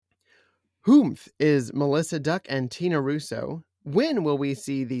Whomth is Melissa Duck and Tina Russo? When will we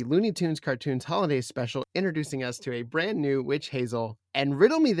see the Looney Tunes Cartoons Holiday Special introducing us to a brand new Witch Hazel? And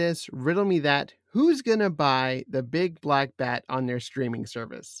riddle me this, riddle me that, who's gonna buy the big black bat on their streaming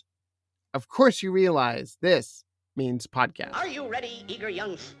service? Of course you realize this means podcast. Are you ready, eager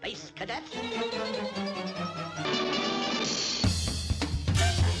young space cadet?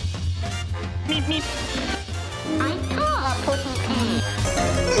 Meep, meep. I saw a pussycat.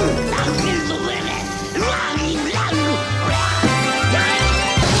 That is the limit!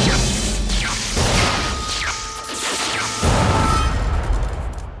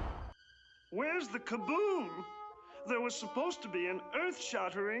 Where's the kaboom? There was supposed to be an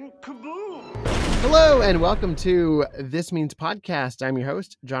earth-shattering kaboom. Hello and welcome to This Means Podcast. I'm your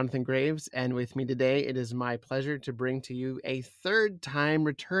host, Jonathan Graves, and with me today, it is my pleasure to bring to you a third time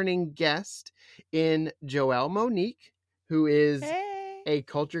returning guest in Joelle Monique, who is a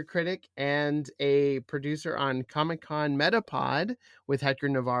culture critic and a producer on Comic-Con Metapod with Hector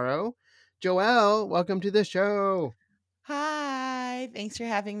Navarro. Joelle, welcome to the show. Hi, thanks for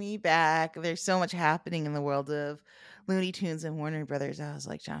having me back. There's so much happening in the world of Looney Tunes and Warner Brothers. I was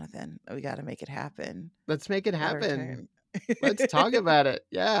like, Jonathan, we got to make it happen. Let's make it happen. Let's talk about it.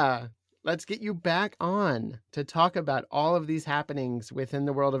 Yeah. Let's get you back on to talk about all of these happenings within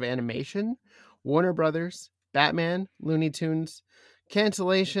the world of animation, Warner Brothers, Batman, Looney Tunes,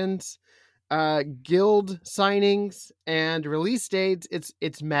 cancellations, guild signings, and release dates.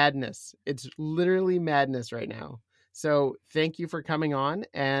 It's madness. It's literally madness right now. So thank you for coming on,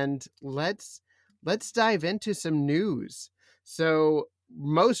 and let's dive into some news. So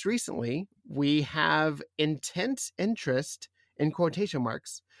most recently, we have intense interest, in quotation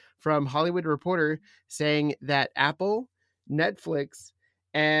marks, from Hollywood Reporter saying that Apple, Netflix,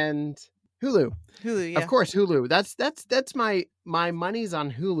 and Hulu. Hulu, yeah. Of course, Hulu. That's my money's on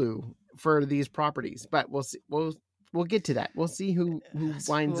Hulu for these properties, but we'll see. We'll get to that. We'll see who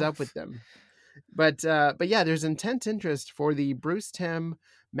winds up with them. But yeah, there's intense interest for the Bruce Timm,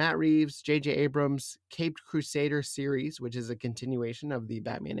 Matt Reeves, J.J. Abrams Caped Crusader series, which is a continuation of the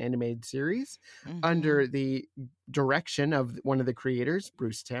Batman animated series, under the direction of one of the creators,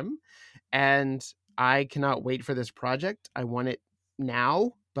 Bruce Timm. And I cannot wait for this project. I want it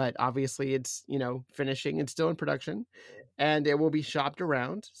now, but obviously it's, finishing. It's still in production, and it will be shopped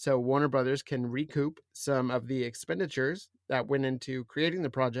around so Warner Brothers can recoup some of the expenditures that went into creating the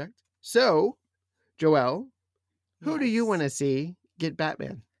project. So, Joelle, who do you want to see get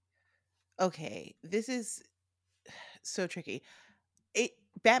Batman? Okay, this is so tricky.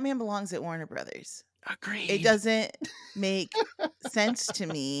 Batman belongs at Warner Brothers. Agreed. It doesn't make sense to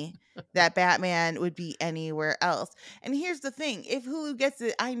me that Batman would be anywhere else. And here's the thing. If Hulu gets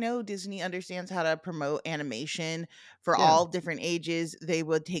it, I know Disney understands how to promote animation for all different ages. They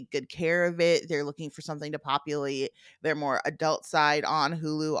would take good care of it. They're looking for something to populate their more adult side on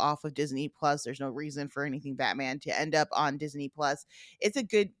Hulu off of Disney Plus. There's no reason for anything Batman to end up on Disney Plus. It's a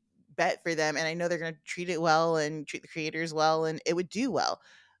good bet for them. And I know they're going to treat it well and treat the creators well, and it would do well.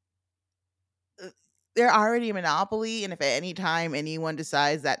 They're already a monopoly, and if at any time anyone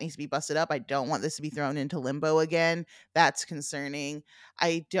decides that needs to be busted up, I don't want this to be thrown into limbo again. That's concerning.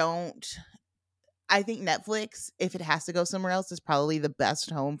 I think Netflix, if it has to go somewhere else, is probably the best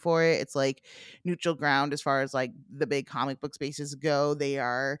home for it. It's like neutral ground as far as like the big comic book spaces go. They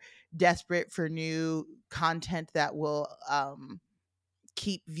are desperate for new content that will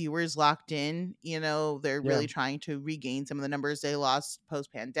keep viewers locked in. They're really trying to regain some of the numbers they lost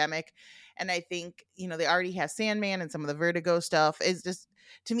post-pandemic. And I think, they already have Sandman and some of the Vertigo stuff. It's just,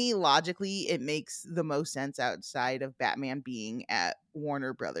 to me, logically, it makes the most sense outside of Batman being at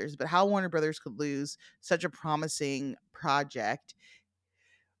Warner Brothers. But how Warner Brothers could lose such a promising project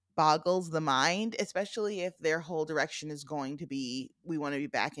boggles the mind, especially if their whole direction is going to be, we want to be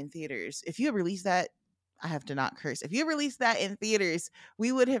back in theaters. If you had released that, I have to not curse. If you released that in theaters,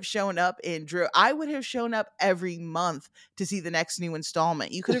 we would have shown up I would have shown up every month to see the next new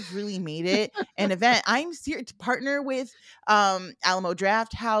installment. You could have really made it an event. I'm serious. To partner with Alamo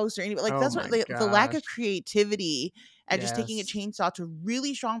Draft House or anybody. That's what the lack of creativity and just taking a chainsaw to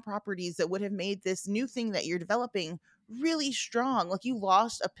really strong properties that would have made this new thing that you're developing really strong. Like, you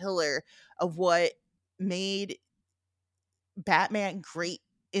lost a pillar of what made Batman great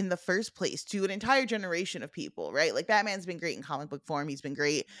in the first place to an entire generation of people, right? Like, Batman's been great in comic book form. He's been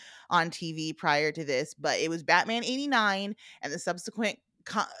great on TV prior to this, but it was Batman 89 and the subsequent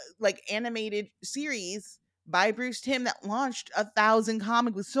animated series by Bruce Timm that launched 1,000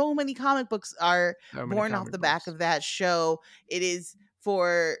 comic books. So many comic books are born off the back of that show. It is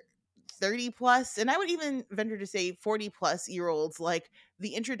for 30 plus, and I would even venture to say 40 plus year olds. Like,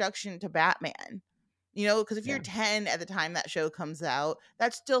 the introduction to Batman. You know, because if you're Yeah. 10 at the time that show comes out,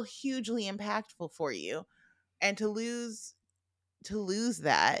 that's still hugely impactful for you. And to lose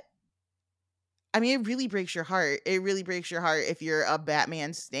that, I mean, it really breaks your heart. It really breaks your heart if you're a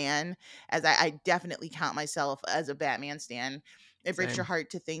Batman stan, as I definitely count myself as a Batman stan. It breaks your Same. heart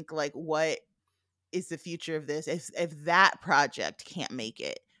to think like, what is the future of this if that project can't make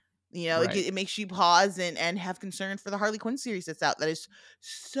it? You know, Right. it makes you pause and have concern for the Harley Quinn series that's out, that is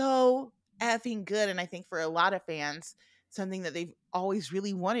so effing good. And I think for a lot of fans, something that they've always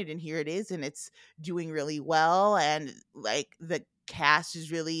really wanted, and here it is, and it's doing really well. And like the cast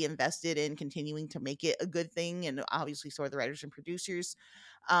is really invested in continuing to make it a good thing, and obviously so are the writers and producers.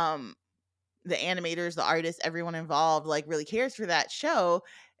 Um, the animators, the artists, everyone involved like really cares for that show.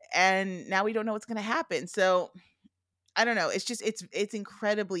 And now we don't know what's going to happen. So I don't know. It's just it's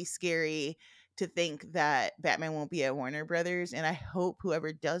incredibly scary to think that Batman won't be at Warner Brothers, and I hope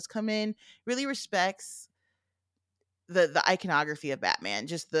whoever does come in really respects the iconography of Batman,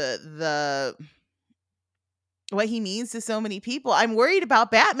 just the what he means to so many people. I'm worried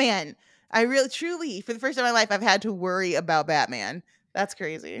about Batman. I really truly, for the first time in my life, I've had to worry about Batman. That's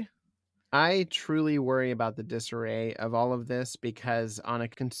crazy. I truly worry about the disarray of all of this because on a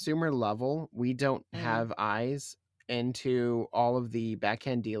consumer level, we don't Mm, have eyes into all of the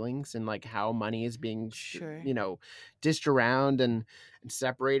backhand dealings and like how money is being, sure. dished around and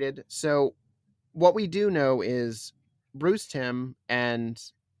separated. So what we do know is Bruce Timm and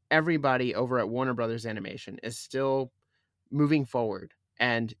everybody over at Warner Brothers Animation is still moving forward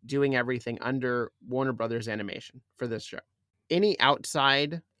and doing everything under Warner Brothers Animation for this show. Any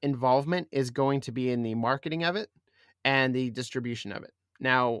outside involvement is going to be in the marketing of it and the distribution of it.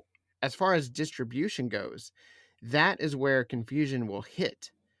 Now, as far as distribution goes, that is where confusion will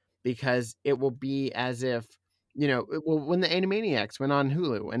hit because it will be as if, when the Animaniacs went on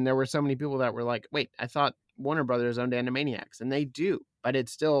Hulu and there were so many people that were like, wait, I thought Warner Brothers owned Animaniacs, and they do, but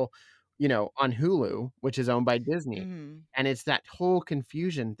it's still, on Hulu, which is owned by Disney. Mhm. And it's that whole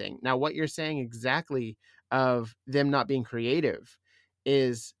confusion thing. Now, what you're saying exactly of them not being creative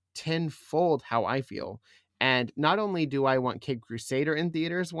is tenfold how I feel. And not only do I want Kid Crusader in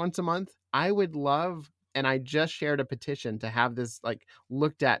theaters once a month, I would love, and I just shared a petition to have this like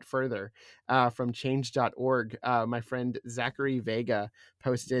looked at further from change.org. My friend Zachary Vega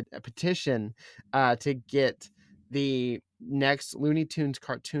posted a petition to get the next Looney Tunes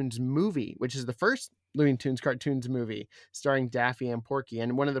cartoons movie, which is the first Looney Tunes cartoons movie starring Daffy and Porky,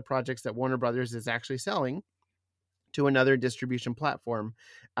 and one of the projects that Warner Brothers is actually selling to another distribution platform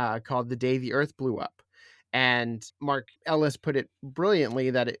called The Day the Earth Blew Up. And Mark Ellis put it brilliantly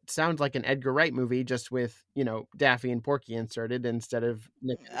that it sounds like an Edgar Wright movie, just with, Daffy and Porky inserted instead of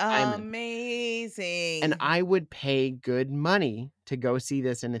Nick and Simon. Amazing. And I would pay good money to go see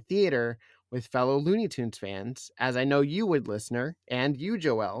this in a theater with fellow Looney Tunes fans, as I know you would, listener, and you,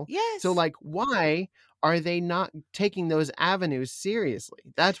 Joelle. Yes. So, like, why are they not taking those avenues seriously?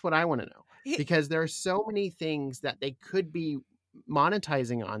 That's what I want to know. He- Because there are so many things that they could be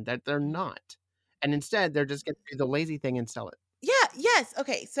monetizing on that they're not. And instead, they're just going to do the lazy thing and sell it. Yeah, yes.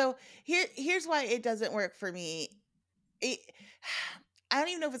 Okay. So here's why it doesn't work for me. It, I don't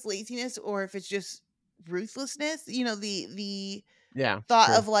even know if it's laziness or if it's just ruthlessness. You know, the Yeah. thought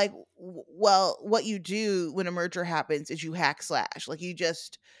True. of like, well, what you do when a merger happens is you hack slash. Like you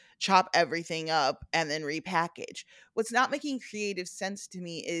just chop everything up and then repackage. What's not making creative sense to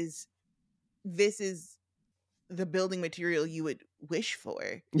me is this is the building material you would wish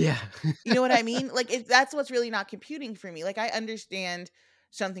for. Yeah. You know what I mean? Like that's what's really not computing for me. Like I understand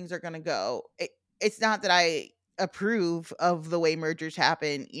some things are going to go. It's not that I approve of the way mergers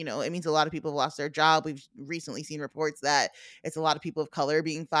happen. You know, it means a lot of people have lost their job. We've recently seen reports that it's a lot of people of color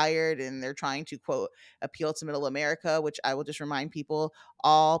being fired, and they're trying to quote appeal to middle America, which I will just remind people,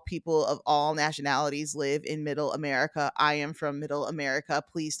 all people of all nationalities live in middle America. I am from middle America.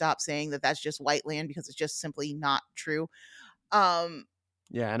 Please stop saying that that's just white land, because it's just simply not true. Um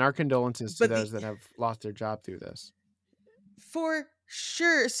Yeah. And our condolences to but those that have lost their job through this. for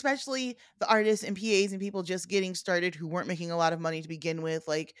sure, especially the artists and PAs and people just getting started who weren't making a lot of money to begin with,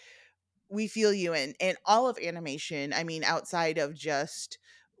 like we feel you. And all of animation, I mean, outside of just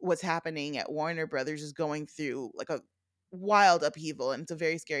what's happening at Warner Brothers, is going through like a wild upheaval, and it's a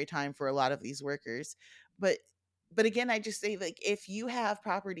very scary time for a lot of these workers. But again, I just say, like, if you have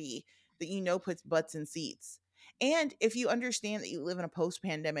property that you know puts butts in seats, and if you understand that you live in a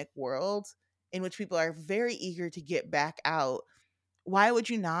post-pandemic world in which people are very eager to get back out, why would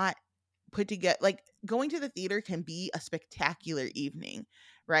you not put together, like, going to the theater can be a spectacular evening,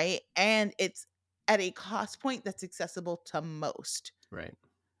 right? And it's at a cost point that's accessible to most. Right.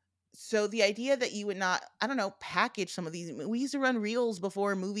 So the idea that you would not, I don't know, package some of these. We used to run reels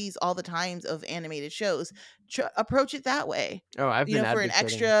before movies all the times of animated shows. Approach it that way. Oh, I've been For an advocating.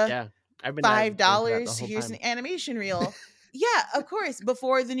 extra Yeah. I've been advocating for that the $5, whole here's time. an animation reel. Yeah, of course,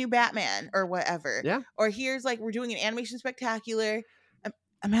 before the new Batman or whatever. Yeah. Or here's like, we're doing an animation spectacular.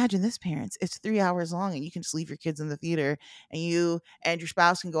 Imagine this, parents. It's 3 hours long and you can just leave your kids in the theater and you and your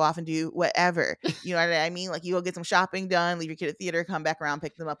spouse can go off and do whatever. You know what I mean? Like, you go get some shopping done, leave your kid at theater, come back around,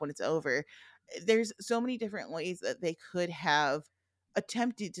 pick them up when it's over. There's so many different ways that they could have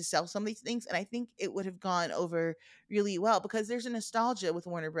attempted to sell some of these things, and I think it would have gone over really well, because there's a nostalgia with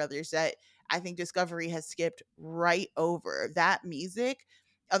Warner Brothers that I think Discovery has skipped right over. That music,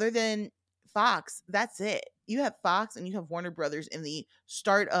 other than Fox, that's it. You have Fox and you have Warner Brothers in the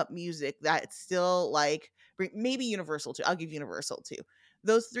startup music that's still like, maybe Universal too. I'll give Universal too.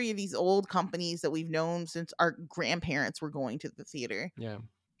 Those three of these old companies that we've known since our grandparents were going to the theater. Yeah.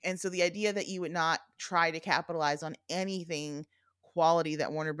 And so the idea that you would not try to capitalize on anything quality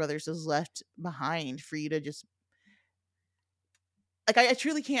that Warner Brothers has left behind for you to just, like, I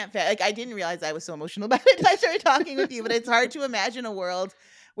truly can't, like, I didn't realize I was so emotional about it until I started talking with you, but it's hard to imagine a world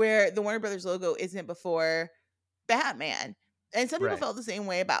where the Warner Brothers logo isn't before Batman. And some people Right. felt the same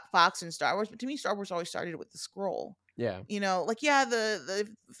way about Fox and Star Wars, but to me, Star Wars always started with the scroll. Yeah. Like, yeah, the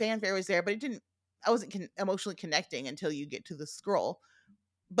fanfare was there, but I wasn't emotionally connecting until you get to the scroll.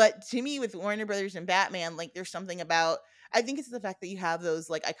 But to me, with Warner Brothers and Batman, like, there's something about, I think it's the fact that you have those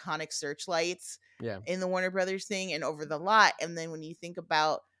like iconic searchlights Yeah. in the Warner Brothers thing and over the lot. And then when you think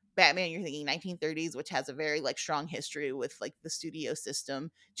about Batman, you're thinking 1930s, which has a very like strong history with like the studio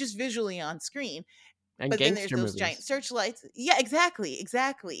system, just visually on screen. And But then there's gangster those movies. giant searchlights. Yeah,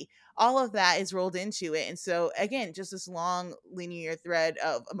 exactly. All of that is rolled into it. And so again, just this long linear thread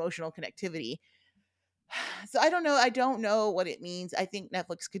of emotional connectivity. So I don't know what it means. I think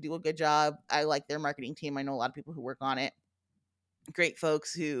Netflix could do a good job. I like their marketing team. I know a lot of people who work on it. Great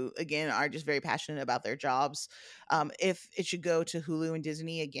folks who, again, are just very passionate about their jobs. If it should go to Hulu and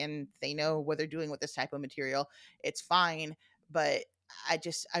Disney, again, they know what they're doing with this type of material. It's fine, but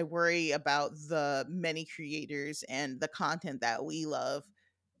I worry about the many creators and the content that we love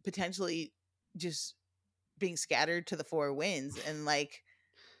potentially just being scattered to the four winds. And like,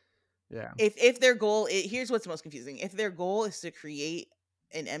 Yeah. if their goal here's what's most confusing. If their goal is to create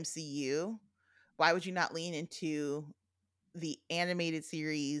an MCU, why would you not lean into the animated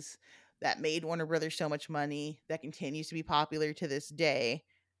series that made Warner Brothers so much money, that continues to be popular to this day,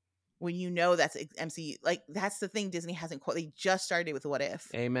 when you know that's MCU? Like, that's the thing Disney hasn't quite, they just started with What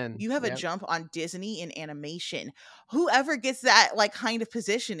If. Amen. You have a Yep. jump on Disney in animation. Whoever gets that like kind of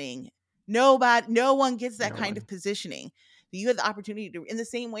positioning, no one gets that No kind one. of positioning. You have the opportunity to, in the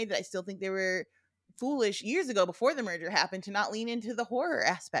same way that I still think they were foolish years ago before the merger happened, to not lean into the horror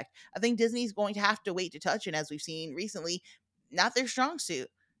aspect. I think Disney's going to have to wait to touch it, as we've seen recently, not their strong suit.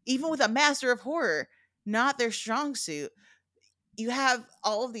 Even with a master of horror, not their strong suit. You have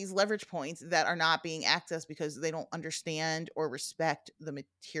all of these leverage points that are not being accessed because they don't understand or respect the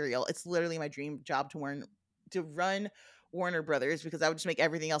material. It's literally my dream job to run Warner Brothers, because I would just make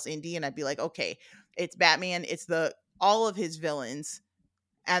everything else indie, and I'd be like, okay, it's Batman, it's all of his villains,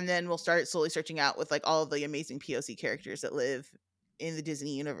 and then we'll start slowly searching out with like all of the amazing POC characters that live in the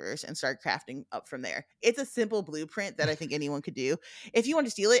Disney universe and start crafting up from there. It's a simple blueprint that I think anyone could do. If you want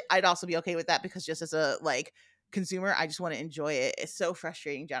to steal it, I'd also be okay with that, because just as a like consumer, I just want to enjoy it. It's so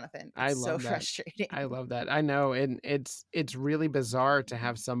frustrating, Jonathan. I It's so love that. frustrating. I love that. I know, and it's really bizarre to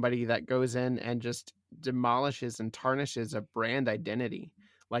have somebody that goes in and just demolishes and tarnishes a brand identity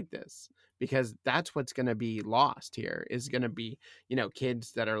like this, because that's what's going to be lost here, is going to be,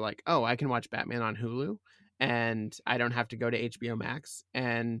 kids that are like, oh, I can watch Batman on Hulu and I don't have to go to HBO Max.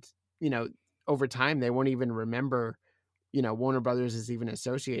 And, over time, they won't even remember, Warner Brothers is even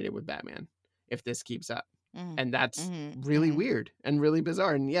associated with Batman if this keeps up. And that's really weird and really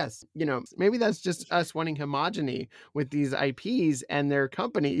bizarre. And yes, maybe that's just us wanting homogeny with these IPs and their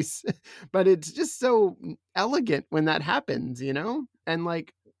companies, but it's just so elegant when that happens, and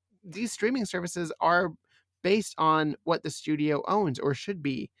like, these streaming services are based on what the studio owns or should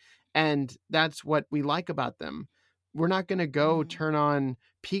be. And that's what we like about them. We're not going to go turn on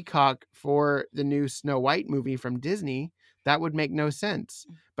Peacock for the new Snow White movie from Disney. That would make no sense.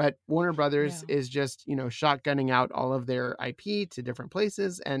 But Warner Brothers is just, shotgunning out all of their IP to different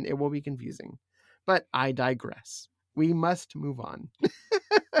places, and it will be confusing. But I digress. We must move on.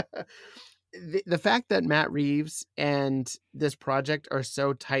 The fact that Matt Reeves and this project are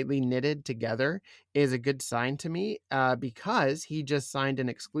so tightly knitted together is a good sign to me, because he just signed an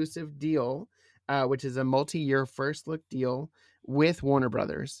exclusive deal, which is a multi-year first look deal with Warner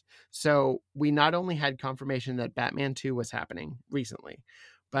Brothers. So we not only had confirmation that Batman 2 was happening recently,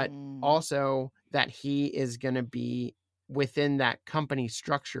 but also that he is going to be within that company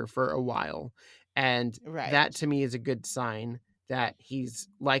structure for a while. And Right. that to me is a good sign that he's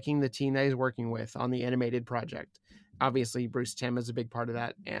liking the team that he's working with on the animated project. Obviously, Bruce Timm is a big part of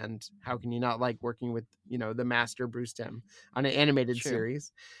that. And how can you not like working with, the master Bruce Timm on an animated True.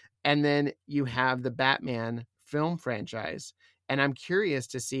 series? And then you have the Batman film franchise. And I'm curious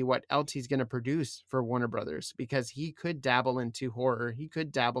to see what else he's going to produce for Warner Brothers, because he could dabble into horror. He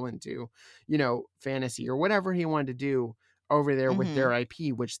could dabble into, fantasy or whatever he wanted to do over there with their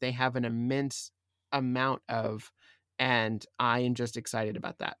IP, which they have an immense amount of. And I am just excited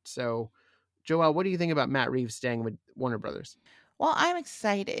about that. So, Joelle, what do you think about Matt Reeves staying with Warner Brothers? Well, I'm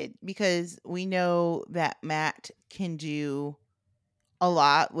excited because we know that Matt can do a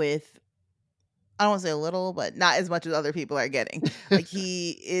lot with, I don't want to say a little, but not as much as other people are getting. Like,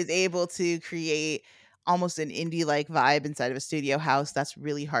 he is able to create almost an indie-like vibe inside of a studio house. That's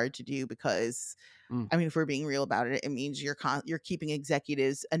really hard to do because, I mean, if we're being real about it, it means you're keeping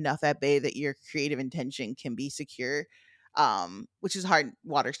executives enough at bay that your creative intention can be secure, which is hard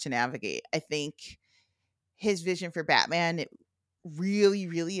waters to navigate. I think his vision for Batman, it really,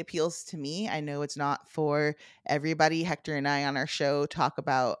 really appeals to me. I know it's not for everybody. Hector and I on our show talk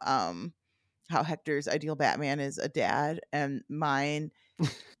about how Hector's ideal Batman is a dad, and mine,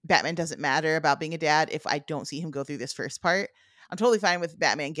 Batman doesn't matter about being a dad if I don't see him go through this first part. I'm totally fine with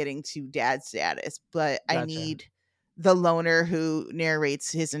Batman getting to dad status, but I Gotcha. need the loner who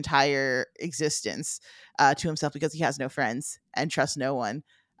narrates his entire existence to himself because he has no friends and trusts no one,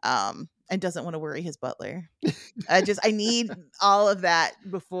 and doesn't want to worry his butler. I need all of that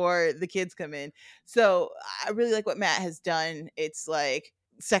before the kids come in. So I really like what Matt has done. It's like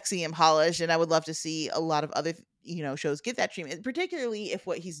sexy and polished, and I would love to see a lot of other shows get that treatment, particularly if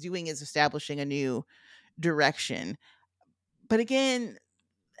what he's doing is establishing a new direction. But again,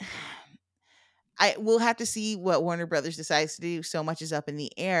 I will have to see what Warner Brothers decides to do. So much is up in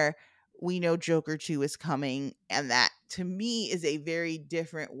the air. We know Joker 2 is coming, and that to me is a very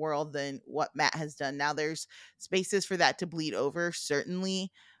different world than what Matt has done. Now there's spaces for that to bleed over,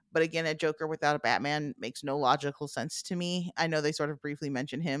 certainly. But again, a Joker without a Batman makes no logical sense to me. I know they sort of briefly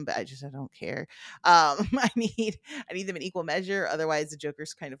mention him, but I don't care. I need them in equal measure. Otherwise, the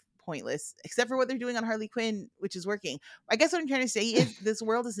Joker's kind of pointless, except for what they're doing on Harley Quinn, which is working. I guess what I'm trying to say is this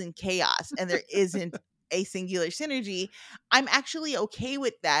world is in chaos, and there isn't a singular synergy. I'm actually okay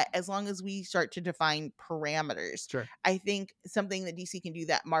with that as long as we start to define parameters. Sure. I think something that DC can do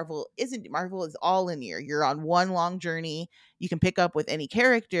that Marvel isn't. Marvel is all linear. You're on one long journey. You can pick up with any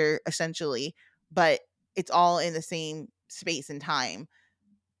character essentially, but it's all in the same space and time.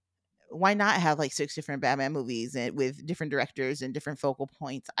 Why not have like 6 different Batman movies and with different directors and different focal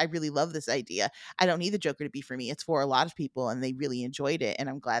points? I really love this idea. I don't need the Joker to be for me. It's for a lot of people, and they really enjoyed it, and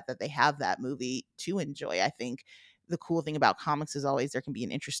I'm glad that they have that movie to enjoy. I think the cool thing about comics is always there can be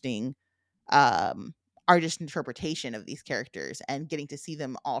an interesting artist interpretation of these characters, and getting to see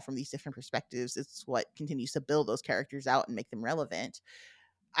them all from these different perspectives is what continues to build those characters out and make them relevant.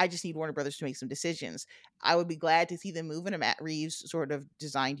 I just need Warner Brothers to make some decisions. I would be glad to see them move in a Matt Reeves sort of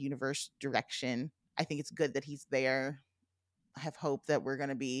designed universe direction. I think it's good that he's there. I have hope that we're going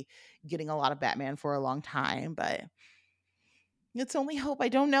to be getting a lot of Batman for a long time, but it's only hope. I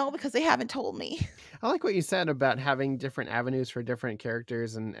don't know because they haven't told me. I like what you said about having different avenues for different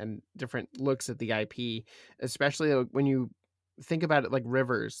characters and different looks at the IP, especially when you think about it like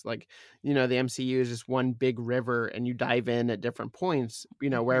rivers. Like, the MCU is just one big river, and you dive in at different points,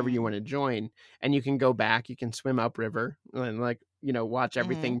 wherever you want to join, and you can go back, you can swim upriver and watch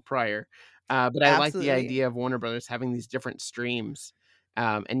everything prior. But I like the Absolutely. idea of Warner Brothers having these different streams.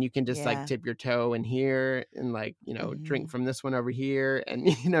 And you can just like Yeah. tip your toe in here and drink from this one over here and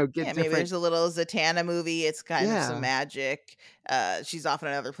get Yeah, maybe different. there's a little Zatanna movie. It's kind of Yeah, some magic. She's off on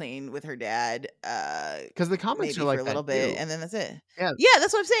another plane with her dad. because the comics Maybe are for like a little that bit, too. and then that's it. Yeah, Yeah,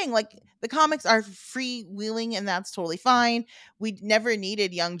 that's what I'm saying. Like, the comics are freewheeling, and that's totally fine. We never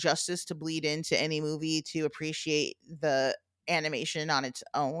needed Young Justice to bleed into any movie to appreciate the animation on its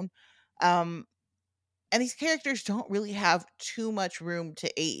own. And these characters don't really have too much room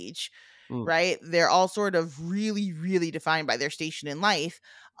to age, Mm. right? They're all sort of really, really defined by their station in life,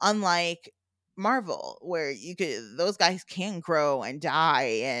 unlike Marvel, where those guys can grow and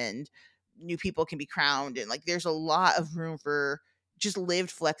die, and new people can be crowned, and like there's a lot of room for just lived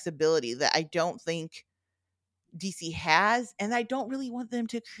flexibility that I don't think DC has, and I don't really want them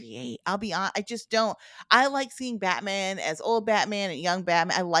to create. I'll be honest, I just don't. I like seeing Batman as old Batman and young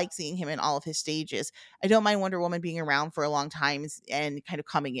Batman. I like seeing him in all of his stages. I don't mind Wonder Woman being around for a long time and kind of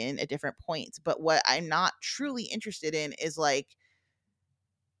coming in at different points. But what I'm not truly interested in is like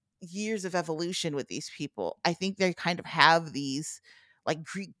years of evolution with these people. I think they kind of have these like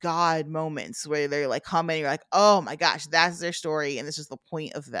Greek god moments where they're like coming, you're like, oh my gosh, that's their story, and this is the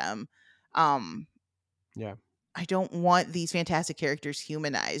point of them. Yeah. I don't want these fantastic characters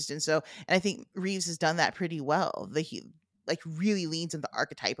humanized. And I think Reeves has done that pretty well. He like really leans into the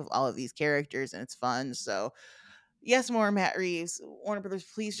archetype of all of these characters, and it's fun. So yes, more Matt Reeves. Warner Brothers,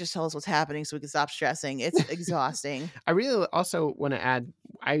 please just tell us what's happening so we can stop stressing. It's exhausting. I really also want to add,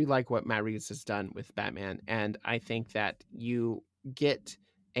 I like what Matt Reeves has done with Batman, and I think that you get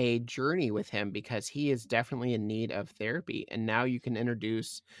a journey with him because he is definitely in need of therapy, and now you can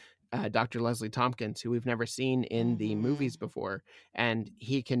introduce Dr. Leslie Tompkins, who we've never seen in the movies before, and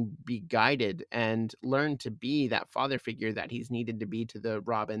he can be guided and learn to be that father figure that he's needed to be to the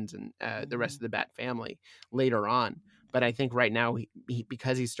Robins and the rest of the Bat family later on. But I think right now, he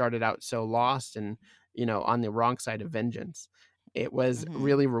because he started out so lost and, you know, on the wrong side of vengeance, it was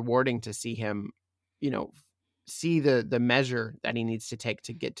really rewarding to see him, you know, see the measure that he needs to take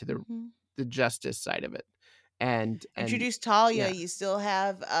to get to the justice side of it. And introduce Talia. yeah. You still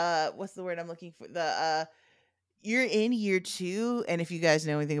have what's the word I'm looking for? You're in year 2, and if you guys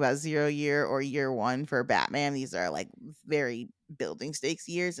know anything about 0 year or year 1 for Batman, these are like very building stakes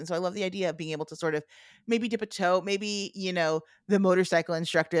years. And so I love the idea of being able to sort of maybe dip a toe, maybe, you know, the motorcycle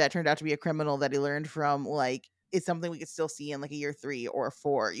instructor that turned out to be a criminal that he learned from, like, it's something we could still see in like a year 3 or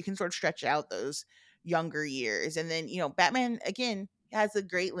 4. You can sort of stretch out those younger years. And then, you know, Batman again has a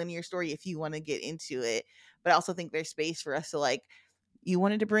great linear story if you want to get into it. But I also think there's space for us to, like, you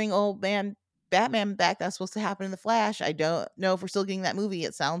wanted to bring old man Batman back. That's supposed to happen in The Flash. I don't know if we're still getting that movie.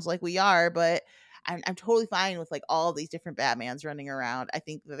 It sounds like we are, but I'm totally fine with like all these different Batmans running around. I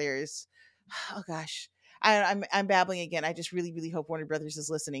think that there's, oh gosh, I'm babbling again. I just really, really hope Warner Brothers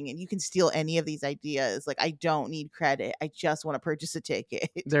is listening, and you can steal any of these ideas. Like, I don't need credit. I just want to purchase a ticket.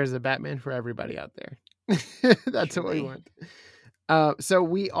 There's a Batman for everybody out there. That's what we Truly. want. So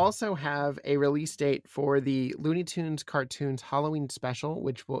we also have a release date for the Looney Tunes Cartoons Halloween special,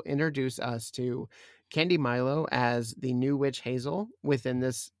 which will introduce us to Candy Milo as the new Witch Hazel within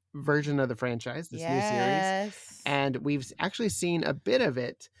this version of the franchise, this new series. Yes. And we've actually seen a bit of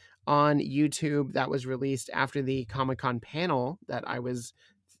it on YouTube that was released after the Comic-Con panel that I was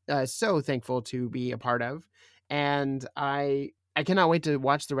so thankful to be a part of. And I cannot wait to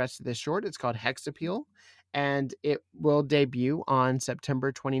watch the rest of this short. It's called Hex Appeal, and it will debut on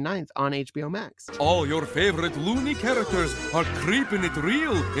September 29th on HBO Max. All your favorite Looney characters are creeping it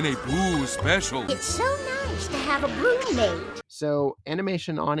real in a Boo special. It's so nice to have a roommate. So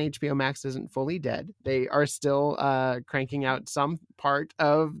animation on HBO Max isn't fully dead. They are still cranking out some part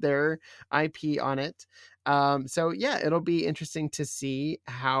of their IP on it. So yeah, it'll be interesting to see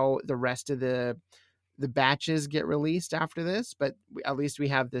how the rest of the batches get released after this, but at least we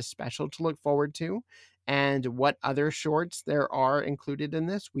have this special to look forward to. And what other shorts there are included in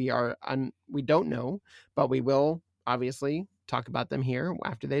this, we don't know, but we will obviously talk about them here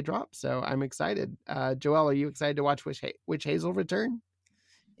after they drop. So I'm excited. Joelle, are you excited to watch Witch Hazel return?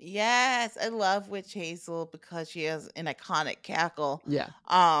 Yes, I love Witch Hazel because she has an iconic cackle. Yeah.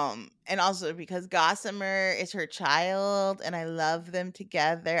 And also because Gossamer is her child, and I love them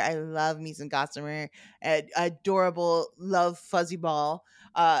together. I love Mies and Gossamer, adorable, love Fuzzy Ball.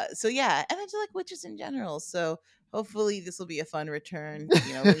 So yeah, and I just like witches in general. So hopefully this will be a fun return.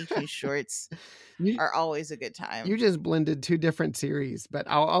 You know, Looney Tunes shorts are always a good time. You just blended two different series, but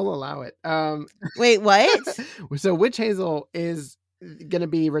I'll allow it. Wait, what? So Witch Hazel is going to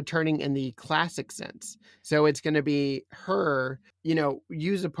be returning in the classic sense. So it's going to be her, you know,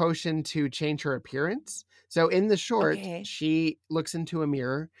 use a potion to change her appearance. So in the short, she looks into a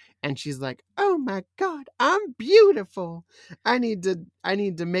mirror and she's like, "Oh my God, I'm beautiful. I need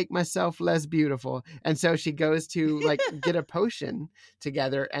to make myself less beautiful." And so she goes to like get a potion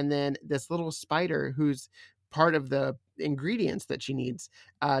together, and then this little spider who's part of the ingredients that she needs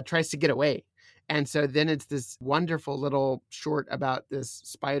tries to get away. And so then it's this wonderful little short about this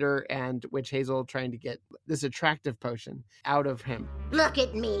spider and Witch Hazel trying to get this attractive potion out of him. Look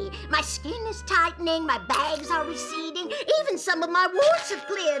at me. My skin is tightening, my bags are receding, even some of my warts have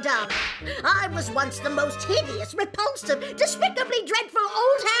cleared up. I was once the most hideous, repulsive, despicably dreadful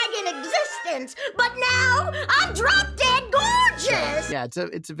old hag in existence, but now I'm drop dead gorgeous. Yeah,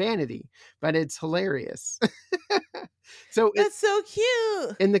 it's a vanity, but it's hilarious. So That's so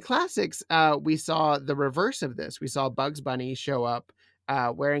cute. in the classics, we saw the reverse of this. We saw Bugs Bunny show up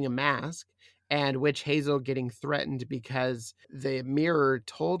wearing a mask, and Witch Hazel getting threatened because the mirror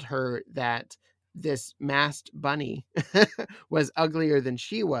told her that this masked bunny was uglier than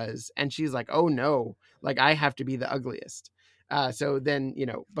she was, and she's like, oh no, like I have to be the ugliest. So then,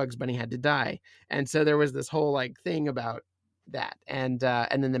 Bugs Bunny had to die, and so there was this whole like thing about that, and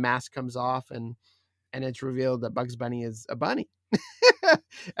then the mask comes off, and it's revealed that Bugs Bunny is a bunny.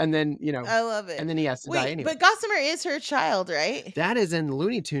 And then, I love it. and then he has to die Wait, anyway. but Gossamer is her child, right? That is in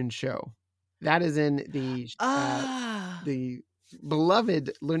Looney Tunes show. That is in the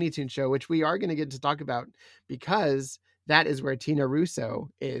beloved Looney Tunes show, which we are going to get to talk about because that is where Tina Russo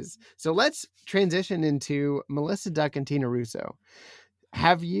is. So let's transition into Melissa Duck and Tina Russo.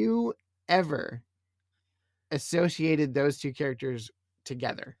 Have you ever associated those two characters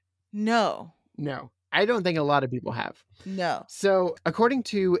together? No. No, I don't think a lot of people have. No. So, according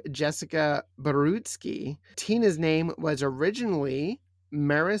to Jessica Barutsky, Tina's name was originally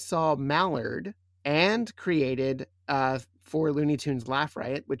Marisol Mallard and created for Looney Tunes Laugh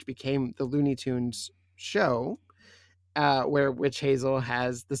Riot, which became the Looney Tunes show, where Witch Hazel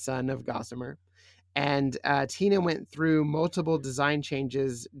has the son of Gossamer. And Tina went through multiple design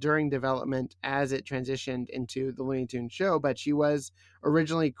changes during development as it transitioned into the Looney Tunes show, but she was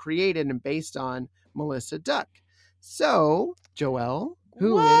originally created and based on Melissa Duck. So, Joelle,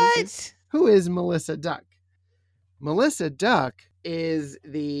 who is Melissa Duck? Melissa Duck is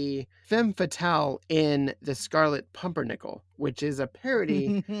the femme fatale in The Scarlet Pumpernickel, which is a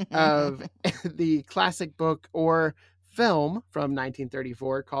parody of the classic book or film from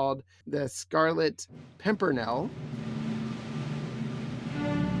 1934 called The Scarlet Pimpernel.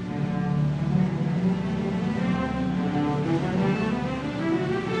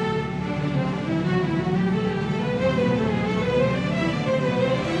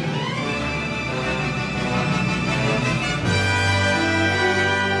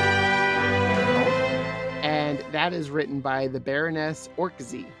 And that is written by the Baroness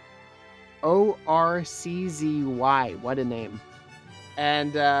Orczy. Orczy. What a name.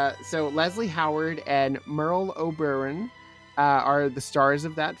 And so Leslie Howard and Merle Oberon are the stars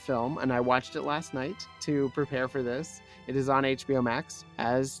of that film. And I watched it last night to prepare for this. It is on HBO Max.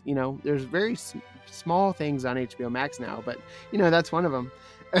 As you know, there's very small things on HBO Max now, but that's one of them.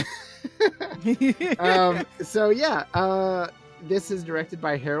 This is directed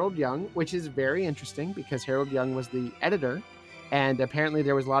by Harold Young, which is very interesting because Harold Young was the editor. And apparently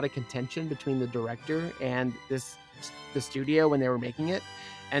there was a lot of contention between the director and the studio when they were making it.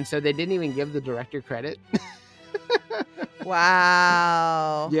 And so they didn't even give the director credit.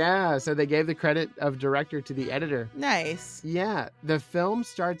 Wow. Yeah, so they gave the credit of director to the editor. Nice. Yeah, the film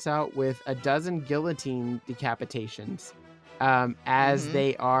starts out with a dozen guillotine decapitations as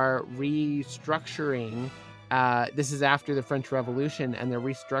they are restructuring. This is after the French Revolution, and they're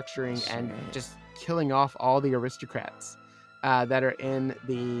restructuring and just killing off all the aristocrats that are in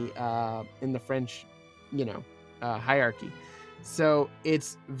the French, hierarchy. So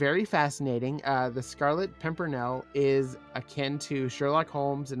it's very fascinating. The Scarlet Pimpernel is akin to Sherlock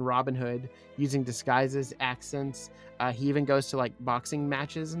Holmes and Robin Hood, using disguises, accents. He even goes to like boxing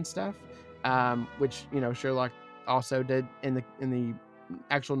matches and stuff, which Sherlock also did in the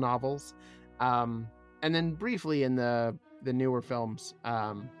actual novels, and then briefly in the newer films.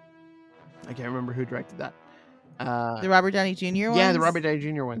 I can't remember who directed that. The Robert Downey Jr. ones? Yeah, the Robert Downey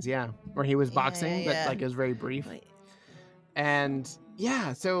Jr. ones, yeah. Where he was boxing, but like it was very brief. And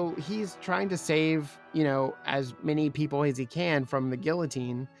yeah, so he's trying to save, as many people as he can from the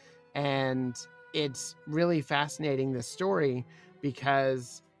guillotine. And it's really fascinating, this story,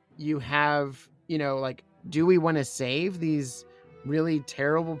 because you have, do we want to save these really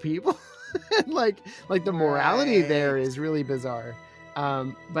terrible people? like the morality there is really bizarre.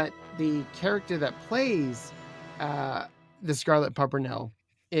 But the character that plays the Scarlet Pimpernel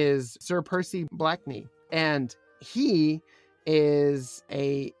is Sir Percy Blakeney, and he is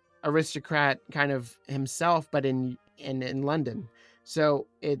a aristocrat kind of himself, but in London. So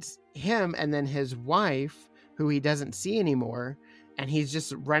it's him and then his wife, who he doesn't see anymore, and he's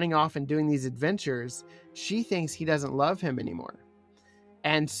just running off and doing these adventures. She thinks he doesn't love him anymore,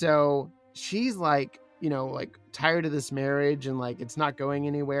 and so she's like tired of this marriage, and like it's not going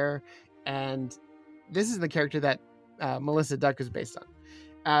anywhere. And this is the character that Melissa Duck is based on.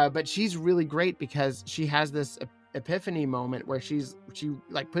 But she's really great because she has this epiphany moment where she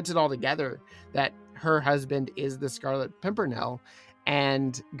like puts it all together that her husband is the Scarlet Pimpernel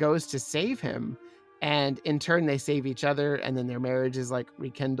and goes to save him. And in turn, they save each other, and then their marriage is like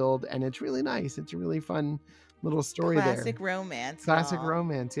rekindled, and it's really nice. It's a really fun little story Classic there. romance. Classic y'all.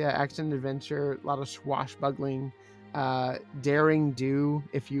 romance, yeah. Action adventure, a lot of swashbuckling, daring do,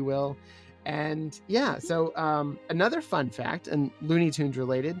 if you will. And yeah, so another fun fact, and Looney Tunes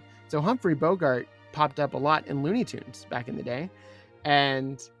related. So Humphrey Bogart popped up a lot in Looney Tunes back in the day.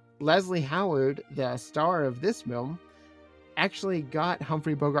 And Leslie Howard, the star of this film, actually got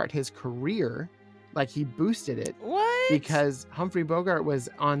Humphrey Bogart his career. Like, he boosted it. What? Because Humphrey Bogart was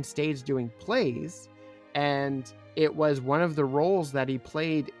on stage doing plays, and it was one of the roles that he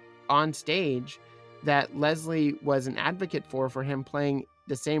played on stage that Leslie was an advocate for him playing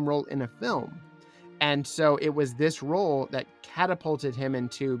the same role in a film. And so it was this role that catapulted him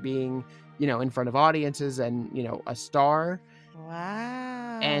into being, in front of audiences and, a star.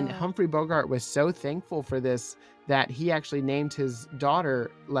 Wow. And Humphrey Bogart was so thankful for this that he actually named his daughter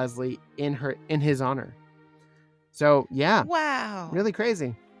Leslie in his honor. So yeah, Wow. really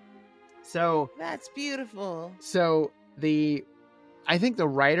crazy. So That's beautiful. So I think the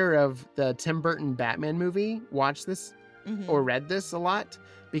writer of the Tim Burton Batman movie watched this Mhm. or read this a lot,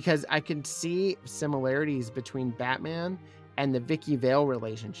 because I could see similarities between Batman and the Vicky Vale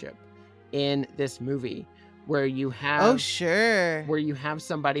relationship in this movie, where you have Oh, sure. where you have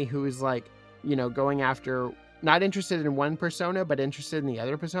somebody who's like, going after, not interested in one persona, but interested in the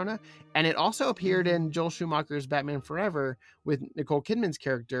other persona. And it also appeared in Joel Schumacher's Batman Forever with Nicole Kidman's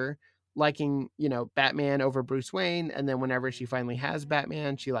character liking, Batman over Bruce Wayne. And then whenever she finally has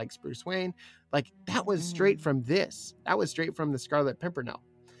Batman, she likes Bruce Wayne. Like, that was straight from this. That was straight from The Scarlet Pimpernel.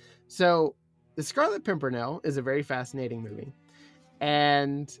 So The Scarlet Pimpernel is a very fascinating movie.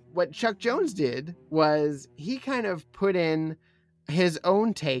 And what Chuck Jones did was he kind of put in his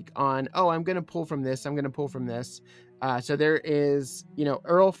own take on, I'm going to pull from this. I'm going to pull from this. So there is,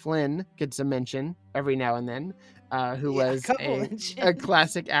 Earl Flynn gets a mention every now and then, who Yeah, a was couple a mentions.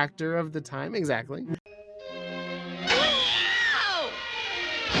 classic actor of the time. Exactly.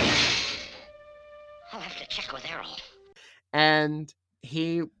 I'll have to check with Errol. And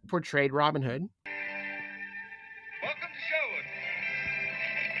he portrayed Robin Hood. Welcome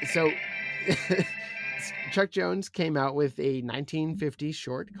to So Sherwood. Chuck Jones came out with a 1950s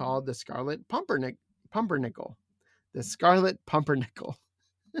short called The Scarlet Pumpernickel. The Scarlet Pumpernickel,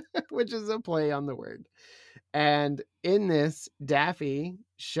 which is a play on the word. And in this, Daffy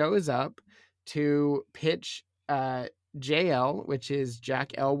shows up to pitch JL, which is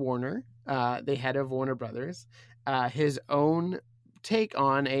Jack L. Warner, the head of Warner Brothers, his own take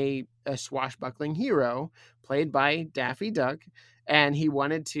on a swashbuckling hero played by Daffy Duck. And he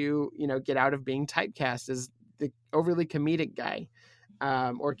wanted to, get out of being typecast as the overly comedic guy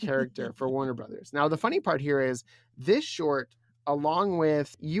or character for Warner Brothers. Now, the funny part here is this short, along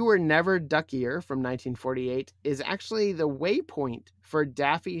with You Were Never Duckier from 1948, is actually the waypoint for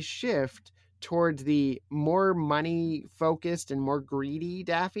Daffy's shift towards the more money-focused and more greedy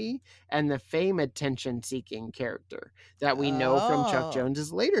Daffy and the fame attention-seeking character that we know from Chuck Oh.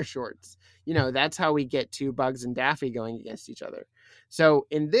 Jones's later shorts. That's how we get to Bugs and Daffy going against each other. So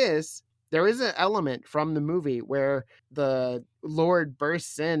in this, there is an element from the movie where the Lord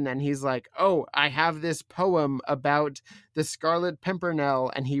bursts in and he's like, I have this poem about the Scarlet Pimpernel,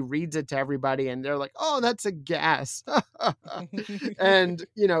 and he reads it to everybody and they're like, that's a gas. And,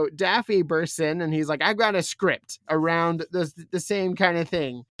 Daffy bursts in and he's like, I got a script around the same kind of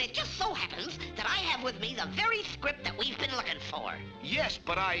thing. It just so happens that I have with me the very script that we've been looking for. Yes,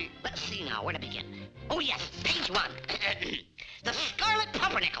 but Let's see now, where to begin? Oh, yes, page 1. The Scarlet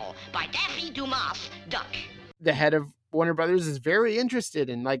Pumpernickel by Daffy Dumas Duck. The head of Warner Brothers is very interested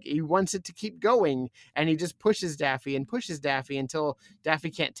in, he wants it to keep going, and he just pushes Daffy until Daffy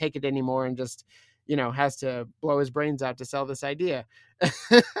can't take it anymore and just, has to blow his brains out to sell this idea.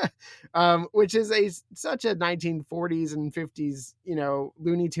 Which is such a 1940s and 50s,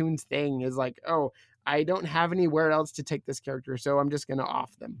 Looney Tunes thing, is like, I don't have anywhere else to take this character, so I'm just going to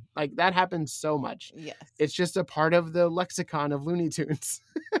off them. Like, that happens so much. Yes. It's just a part of the lexicon of Looney Tunes.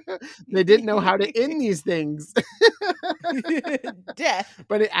 They didn't know how to end these things. Death.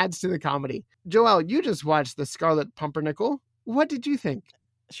 But it adds to the comedy. Joelle, you just watched The Scarlet Pumpernickel. What did you think?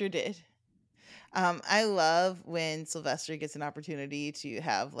 Sure did. I love when Sylvester gets an opportunity to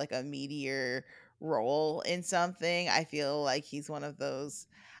have like a meteor role in something. I feel like he's one of those,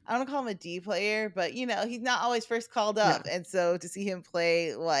 I don't want to call him a D player, but he's not always first called up. And so to see him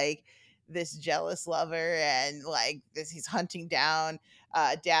play like this jealous lover and like this, he's hunting down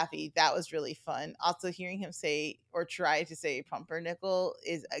Daffy, that was really fun. Also hearing him say or try to say pumpernickel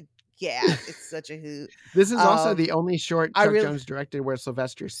is a gas. It's such a hoot. This is also the only short I Chuck really- Jones directed where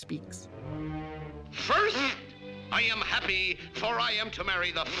Sylvester speaks. First, I am happy, for I am to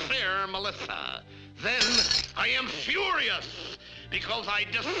marry the fair Melissa. Then I am furious because I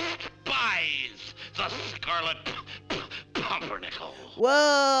despise the Scarlet Pumpernickel. Whoa!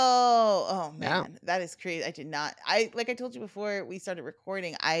 Oh Yeah. man, that is crazy. I did not. Like I told you before we started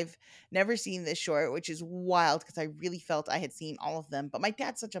recording, I've never seen this short, which is wild because I really felt I had seen all of them. But my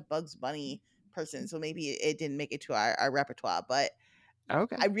dad's such a Bugs Bunny person, so maybe it didn't make it to our repertoire. But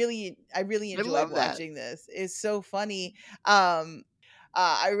Okay. I really enjoyed love that. watching this. It's so funny.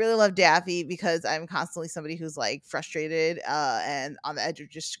 I really love Daffy because I'm constantly somebody who's like frustrated and on the edge of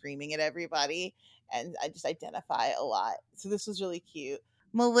just screaming at everybody, and I just identify a lot. So this was really cute.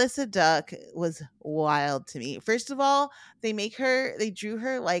 Melissa Duck was wild to me. First of all, they drew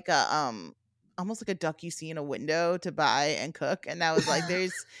her like a almost like a duck you see in a window to buy and cook, and I was like,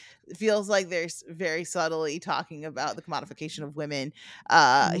 it feels like there's very subtly talking about the commodification of women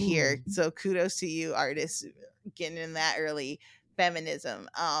here. So kudos to you, artists, getting in that early feminism.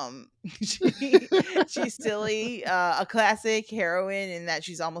 She's silly, a classic heroine in that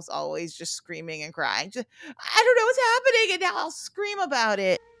she's almost always just screaming and crying. Just, I don't know what's happening, and now I'll scream about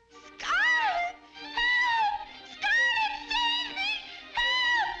it. Scarlet! Help! Scarlet, save me!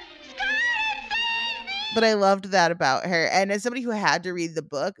 Help! Scarlet, save me! But I loved that about her. And as somebody who had to read the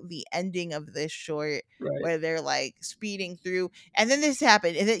book, the ending of this short Right. where they're like speeding through, and then this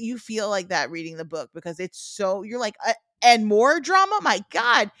happened, and that you feel like that reading the book because it's so, you're like, and more drama. My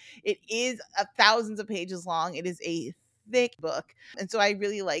God, it is thousands of pages long. It is a thick book. And so I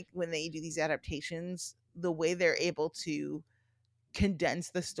really like when they do these adaptations, the way they're able to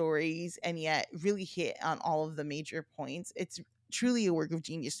condense the stories and yet really hit on all of the major points. It's truly a work of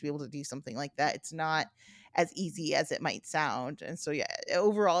genius to be able to do something like that. It's not as easy as it might sound. And so yeah,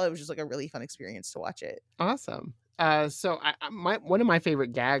 overall it was just like a really fun experience to watch it. Awesome. So one of my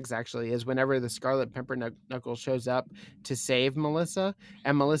favorite gags actually is whenever the Scarlet Pimpernel shows up to save Melissa,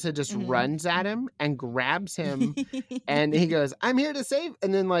 and Melissa just runs at him and grabs him, and he goes, "I'm here to save,"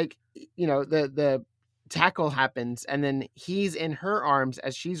 and then like, you know, the tackle happens, and then he's in her arms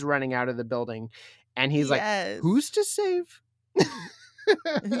as she's running out of the building, and he's like, "Who's to save?"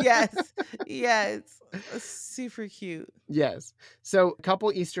 yes, super cute. Yes. So a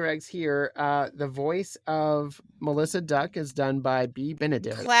couple Easter eggs here. The voice of Melissa Duck is done by B.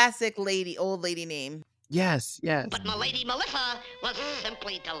 Benedict. Classic old lady name. Yes. But Milady Melissa was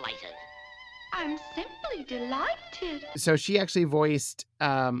simply delighted. I'm simply delighted. So she actually voiced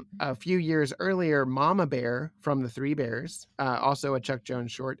a few years earlier Mama Bear from the Three Bears, also a Chuck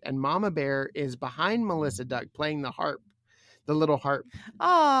Jones short. And Mama Bear is behind Melissa Duck playing the harp, the little harp.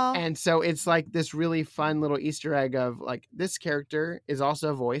 Oh. And so it's like this really fun little Easter egg of like, this character is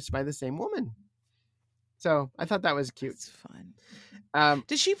also voiced by the same woman. So I thought that was cute. It's fun.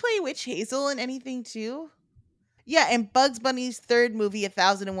 Did she play Witch Hazel in anything too? Yeah, and Bugs Bunny's third movie,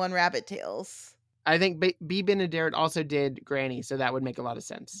 1001 Rabbit Tales. I think B. Benedict also did Granny, so that would make a lot of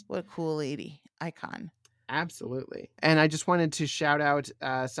sense. What a cool lady. Icon. Absolutely. And I just wanted to shout out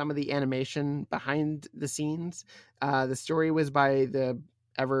some of the animation behind the scenes. The story was by the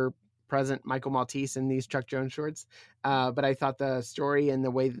ever-present Michael Maltese in these Chuck Jones shorts. But I thought the story and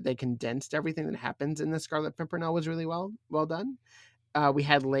the way that they condensed everything that happens in the Scarlet Pimpernel was really well done. We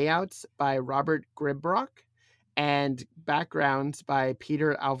had layouts by Robert Grimbrock and backgrounds by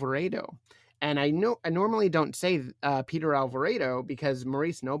Peter Alvarado. And I normally don't say Peter Alvarado because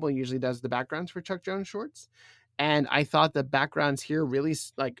Maurice Noble usually does the backgrounds for Chuck Jones shorts. And I thought the backgrounds here really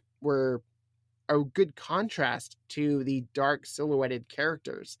like were a good contrast to the dark silhouetted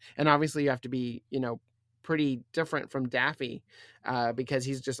characters. And obviously you have to be, you know, pretty different from Daffy because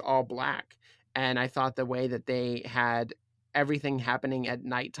he's just all black. And I thought the way that they had everything happening at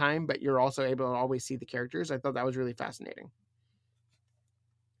nighttime, but you're also able to always see the characters, I thought that was really fascinating.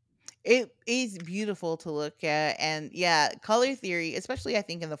 It is beautiful to look at, and yeah, color theory, especially I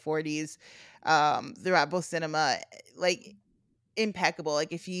think in the 40s, throughout both cinema, like impeccable.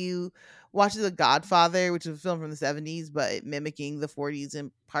 Like if you watch The Godfather, which is a film from the 70s, but mimicking the 40s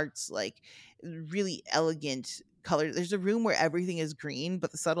in parts, like really elegant color. There's a room where everything is green,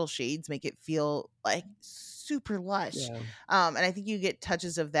 but the subtle shades make it feel like super lush. Yeah. And I think you get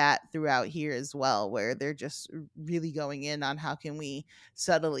touches of that throughout here as well, where they're just really going in on how can we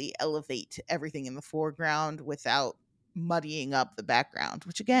subtly elevate everything in the foreground without muddying up the background,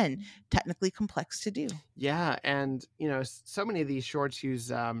 which again, technically complex to do. Yeah, and you know, so many of these shorts use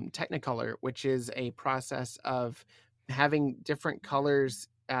Technicolor, which is a process of having different colors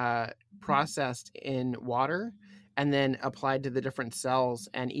processed in water and then applied to the different cells,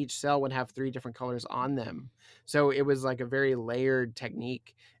 and each cell would have 3 different colors on them. So it was like a very layered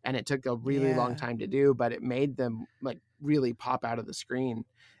technique, and it took a really long time to do, but it made them like really pop out of the screen.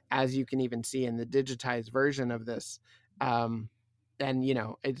 as you can even see in the digitized version of this. And,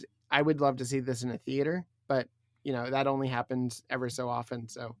 I would love to see this in a theater, but, that only happens ever so often.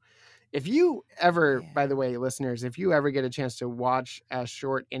 So if you ever, by the way, listeners, if you ever get a chance to watch a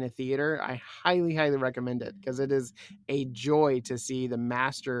short in a theater, I highly, highly recommend it, because it is a joy to see the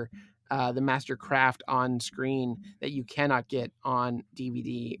master craft on screen that you cannot get on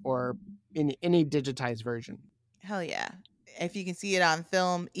DVD or in any digitized version. Hell yeah. If you can see it on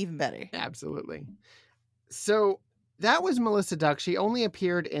film, even better. Absolutely. So that was Melissa Duck. She only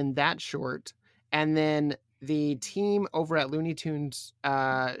appeared in that short, and then the team over at Looney Tunes,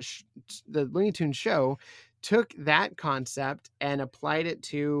 the Looney Tunes show, took that concept and applied it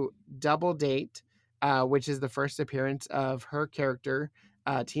to Double Date, which is the first appearance of her character,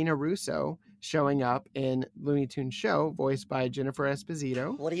 Tina Russo, showing up in Looney Tunes show, voiced by Jennifer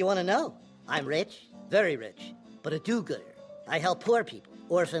Esposito. What do you want to know? I'm rich, very rich, but a do-gooder. I help poor people,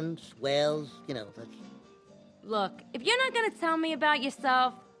 orphans, whales, that's... Look, if you're not gonna tell me about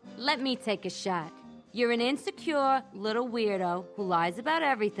yourself, let me take a shot. You're an insecure little weirdo who lies about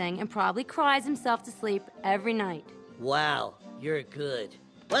everything and probably cries himself to sleep every night. Wow, you're good.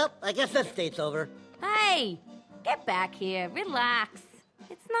 Well, I guess that date's over. Hey, get back here, relax.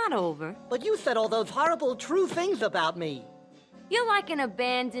 It's not over. But you said all those horrible, true things about me. You're like an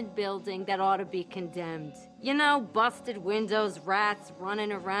abandoned building that ought to be condemned. Busted windows, rats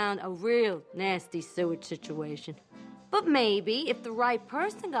running around, a real nasty sewage situation. But maybe if the right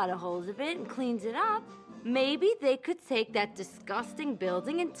person got a hold of it and cleans it up, maybe they could take that disgusting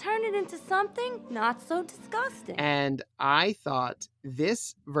building and turn it into something not so disgusting. And I thought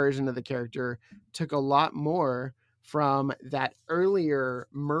this version of the character took a lot more from that earlier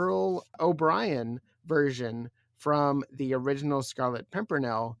Merle O'Brien version from the original Scarlet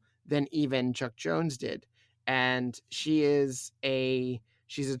Pimpernel than even Chuck Jones did. And she's a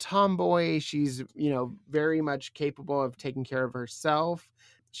tomboy. She's, very much capable of taking care of herself.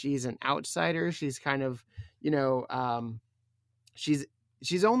 She's an outsider. She's kind of, she's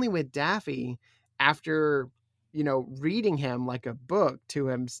only with Daffy after, reading him like a book to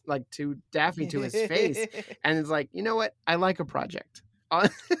him, like to Daffy to his face. And it's like, you know what? I like a project.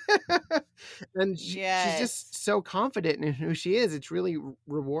 And she's just so confident in who she is. It's really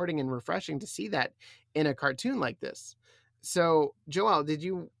rewarding and refreshing to see that in a cartoon like this. So,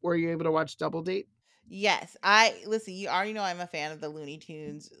 Joelle, were you able to watch Double Date? Yes. Listen, you already know I'm a fan of the Looney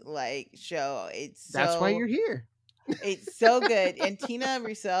Tunes show. That's why you're here. It's so good. And Tina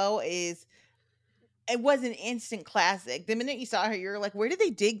Russo was an instant classic. The minute you saw her, you're like, where did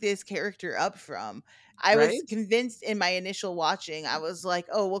they dig this character up from? I was convinced in my initial watching. I was like,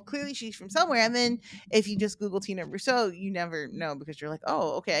 oh, well, clearly she's from somewhere. And then if you just Google Tina Russo, you never know, because you're like,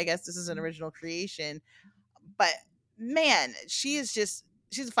 oh, okay, I guess this is an original creation. But man, she's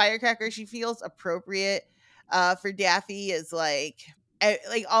a firecracker. She feels appropriate for Daffy. Is like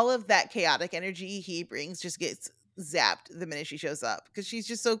all of that chaotic energy he brings just gets zapped the minute she shows up, because she's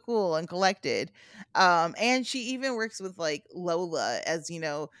just so cool and collected. And she even works with Lola as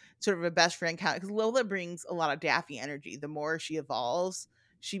sort of a best friend count, because Lola brings a lot of Daffy energy. The more she evolves,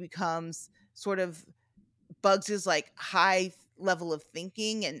 she becomes sort of Bugs's high level of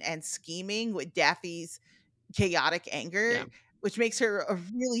thinking and scheming with Daffy's chaotic anger, which makes her a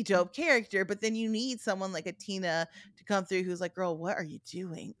really dope character. But then you need someone like a Tina to come through who's like, girl, what are you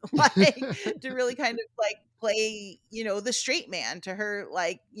doing? To really kind of play, the straight man to her,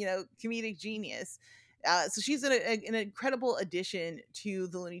 comedic genius. So she's an incredible addition to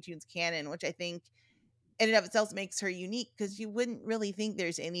the Looney Tunes canon, which I think in and of itself makes her unique, because you wouldn't really think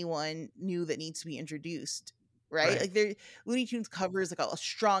there's anyone new that needs to be introduced. Right? Looney Tunes covers a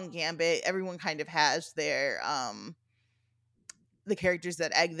strong gambit. Everyone kind of has their the characters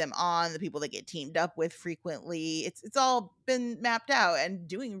that egg them on, the people that get teamed up with frequently. It's all been mapped out and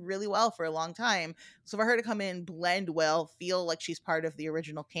doing really well for a long time. So for her to come in, blend well, feel like she's part of the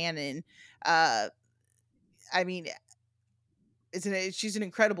original canon, she's an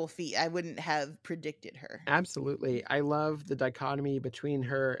incredible feat. I wouldn't have predicted her. Absolutely. I love the dichotomy between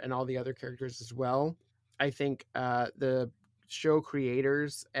her and all the other characters as well. I think the show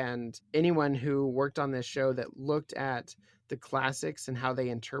creators and anyone who worked on this show that looked at the classics and how they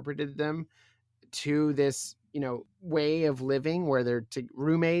interpreted them to this, way of living where they're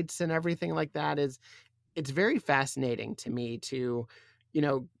roommates and everything like that, it's very fascinating to me to,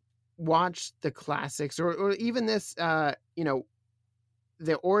 watch the classics or even this, the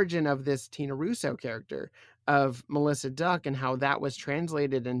origin of this Tina Russo character of Melissa Duck and how that was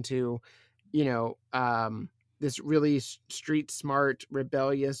translated into, this really street smart,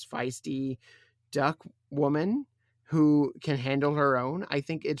 rebellious, feisty duck woman who can handle her own. I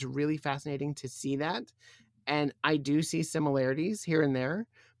think it's really fascinating to see that. And I do see similarities here and there.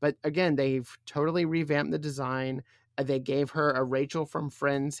 But again, they've totally revamped the design. They gave her a Rachel from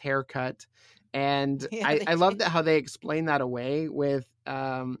Friends haircut. And I love that how they explain that away with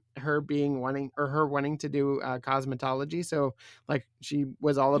her wanting to do cosmetology. So like she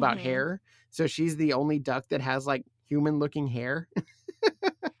was all about hair. So she's the only duck that has like human looking hair.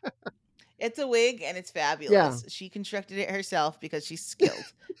 It's a wig and it's fabulous. Yeah. She constructed it herself because she's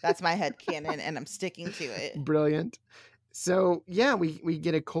skilled. That's my headcanon, and I'm sticking to it. Brilliant. So yeah, we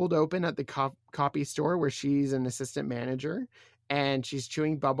get a cold open at the copy store where she's an assistant manager, and she's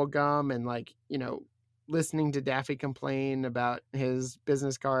chewing bubble gum and like, you know, listening to Daffy complain about his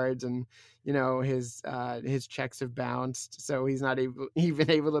business cards and, you know, his checks have bounced, so he's not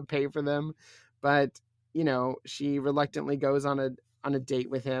even able to pay for them. But, you know, she reluctantly goes on a date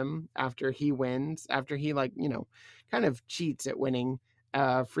with him after he wins, after he like, you know, kind of cheats at winning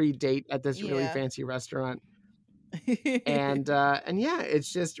a free date at this really fancy restaurant. And yeah,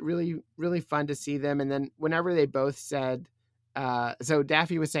 it's just really, really fun to see them. And then whenever they both said, so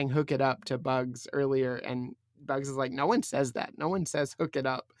Daffy was saying hook it up to Bugs earlier, and Bugs is like, no one says that. No one says hook it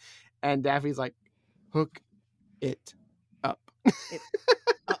up. And Daffy's like, hook it up.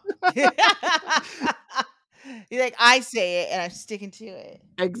 You're like, I say it and I'm sticking to it.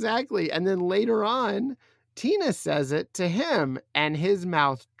 Exactly. And then later on, Tina says it to him and his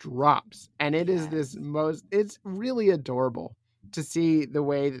mouth drops. And it is it's really adorable to see the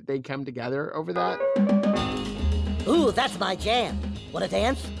way that they come together over that. Ooh, that's my jam. Wanna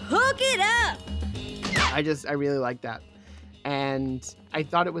dance? Hook it up! I really like that. And I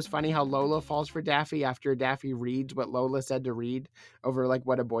thought it was funny how Lola falls for Daffy after Daffy reads what Lola said to read over like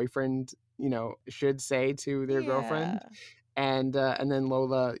what a boyfriend, you know, should say to their girlfriend. And then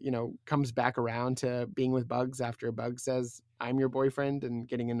Lola, you know, comes back around to being with Bugs after Bugs says, I'm your boyfriend, and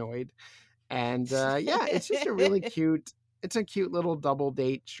getting annoyed. And yeah, it's just a really cute little double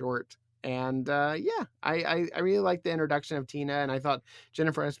date short. And yeah, I really like the introduction of Tina, and I thought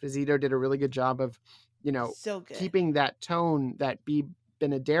Jennifer Esposito did a really good job of, you know, keeping that tone that Bea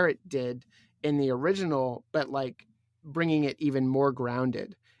Benaderet did in the original, but like bringing it even more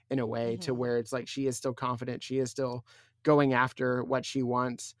grounded in a way to where it's like she is still confident, she is still going after what she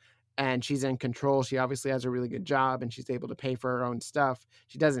wants, and she's in control. She obviously has a really good job and she's able to pay for her own stuff.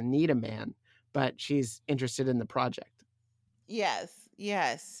 She doesn't need a man, but she's interested in the project. Yes.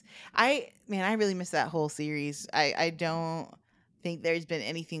 I really miss that whole series. I don't think there's been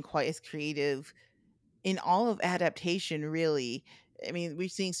anything quite as creative in all of adaptation, really. I mean,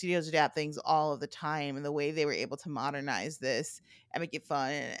 we've seen studios adapt things all of the time, and the way they were able to modernize this and make it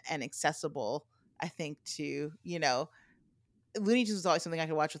fun and accessible, I think, to, you know, Looney Tunes is always something I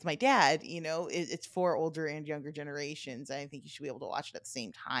could watch with my dad. You know, it's for older and younger generations. I think you should be able to watch it at the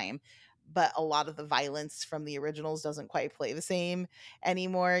same time. But a lot of the violence from the originals doesn't quite play the same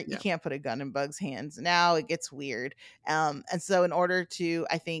anymore. You can't put a gun in Bugs' hands. Now it gets weird. And so in order to,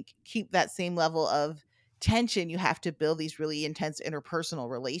 I think, keep that same level of tension, you have to build these really intense interpersonal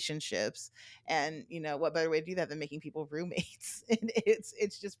relationships. And, you know, what better way to do that than making people roommates? And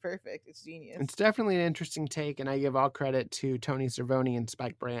it's just perfect. It's genius. It's definitely an interesting take, and I give all credit to Tony Cervoni and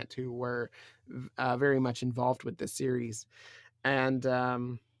Spike Brandt, who were very much involved with this series.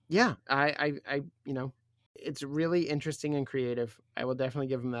 And yeah, I you know, it's really interesting and creative. I will definitely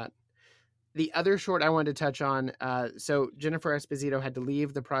give them that. The other short I wanted to touch on, so Jennifer Esposito had to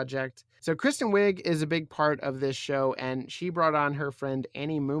leave the project. So Kristen Wiig is a big part of this show, and she brought on her friend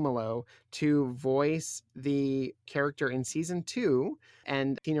Annie Mumolo to voice the character in season 2.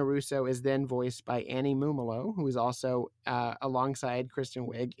 And Tina Russo is then voiced by Annie Mumolo, who is also alongside Kristen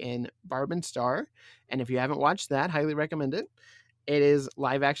Wiig in Barb and Star. And if you haven't watched that, highly recommend it. It is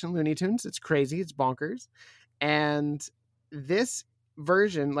live action Looney Tunes. It's crazy. It's bonkers. And this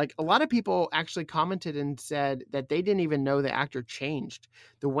version, like, a lot of people actually commented and said that they didn't even know the actor changed.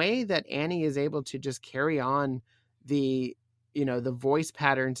 The way that Annie is able to just carry on the, you know, the voice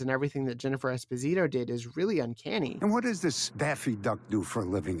patterns and everything that Jennifer Esposito did is really uncanny. And what does this Daffy Duck do for a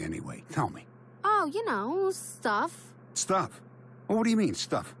living anyway? Tell me. Oh, you know, stuff. Stuff? Well, what do you mean,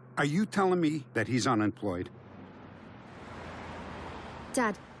 stuff? Are you telling me that he's unemployed?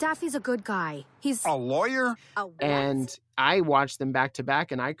 Dad, Daffy's a good guy. He's a lawyer? And I watched them back to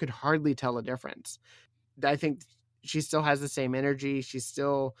back, and I could hardly tell a difference. I think she still has the same energy. She's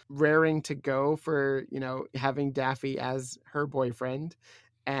still raring to go for, you know, having Daffy as her boyfriend.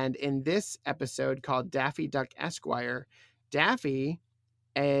 And in this episode called Daffy Duck Esquire, Daffy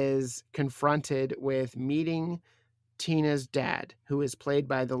is confronted with meeting Tina's dad, who is played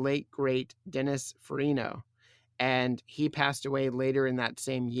by the late, great Dennis Farina. and he passed away later in that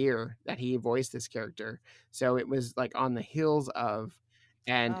same year that he voiced this character. So it was like on the heels of,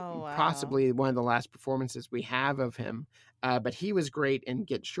 and possibly one of the last performances we have of him. But he was great in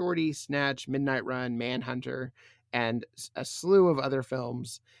Get Shorty, Snatch, Midnight Run, Manhunter, and a slew of other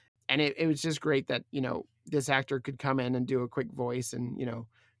films. And it was just great that, this actor could come in and do a quick voice and,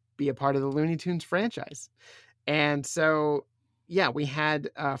 be a part of the Looney Tunes franchise. And so, yeah, we had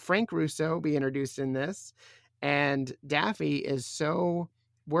Frank Russo be introduced in this. And Daffy is so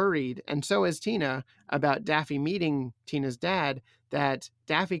worried, and so is Tina, about Daffy meeting Tina's dad, that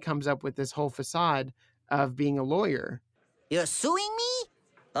Daffy comes up with this whole facade of being a lawyer. You're suing me?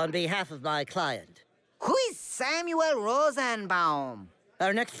 On behalf of my client. Who is Samuel Rosenbaum?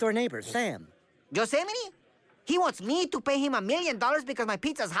 Our next door neighbor, Sam. Yosemite? He wants me to pay him $1 million because my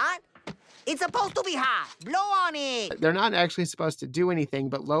pizza's hot? It's supposed to be hot. Blow on it. They're not actually supposed to do anything,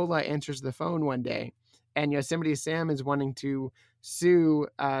 but Lola answers the phone one day, and Yosemite Sam is wanting to sue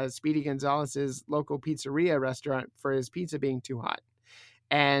Speedy Gonzalez's local pizzeria restaurant for his pizza being too hot.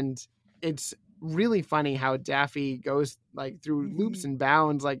 And it's really funny how Daffy goes like through loops and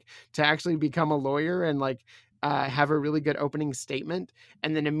bounds, like to actually become a lawyer and like have a really good opening statement.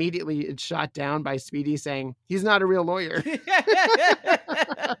 And then immediately it's shot down by Speedy saying he's not a real lawyer.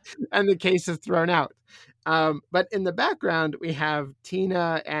 And the case is thrown out. But in the background, we have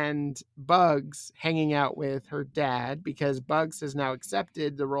Tina and Bugs hanging out with her dad because Bugs has now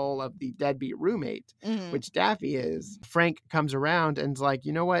accepted the role of the deadbeat roommate, which Daffy is. Frank comes around and's like,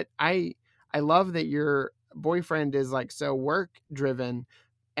 you know what? I love that your boyfriend is like so work driven,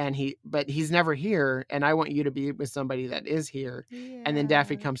 but he's never here, and I want you to be with somebody that is here. Yeah. And then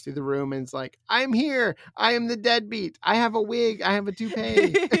Daffy comes through the room and's like, I'm here. I am the deadbeat. I have a wig. I have a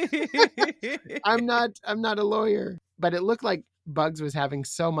toupee. I'm not a lawyer. But it looked like Bugs was having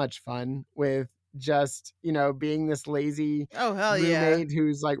so much fun with just, being this lazy roommate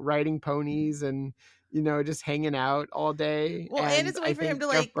who's like riding ponies and, just hanging out all day. Well, and it's a way for him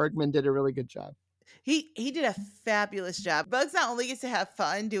to Jeff Bergman did a really good job. He did a fabulous job. Bugs not only gets to have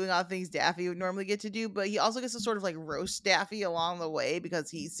fun doing all the things Daffy would normally get to do, but he also gets to sort of like roast Daffy along the way because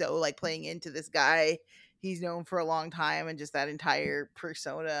he's so like playing into this guy he's known for a long time and just that entire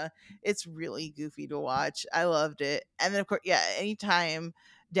persona. It's really goofy to watch. I loved it. And then of course, anytime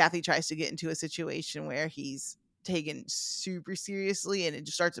Daffy tries to get into a situation where he's taken super seriously and it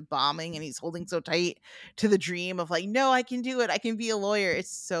just starts bombing and he's holding so tight to the dream of like, no, I can do it. I can be a lawyer.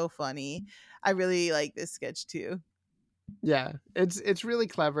 It's so funny. I really like this sketch too. Yeah, it's really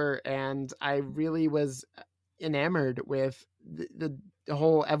clever, and I really was enamored with the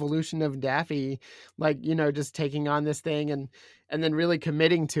whole evolution of Daffy, like, just taking on this thing and then really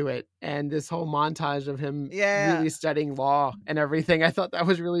committing to it, and this whole montage of him really studying law and everything. I thought that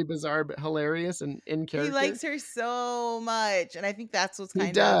was really bizarre but hilarious and in character. He likes her so much, and I think that's what's kind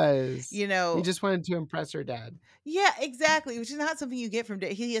he does. He just wanted to impress her dad. Yeah, exactly, which is not something you get from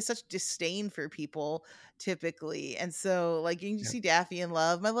he has such disdain for people typically, and so like you can see Daffy in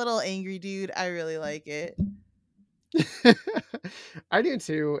love. My little angry dude, I really like it. I do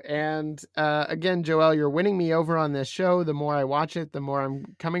too. And again, Joelle, you're winning me over on this show. The more I watch it, the more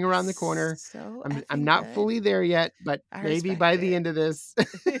I'm coming around the corner. I'm not fully there yet, but maybe by the end of this,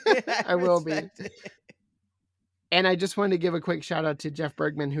 I will be. And I just wanted to give a quick shout out to Jeff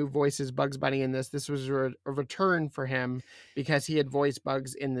Bergman, who voices Bugs Bunny in this. This was a return for him because he had voiced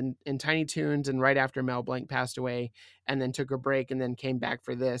Bugs in Tiny Toons, and right after Mel Blanc passed away, and then took a break and then came back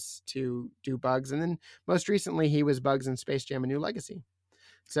for this to do Bugs. And then most recently he was Bugs in Space Jam: A New Legacy.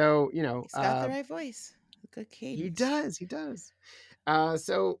 So, he's got the right voice. Good cadence. He does.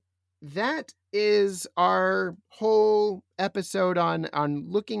 So that is our whole episode on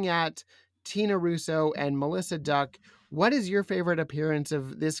looking at Tina Russo and Melissa Duck. What is your favorite appearance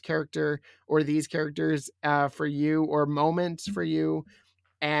of this character or these characters for you, or moments for you?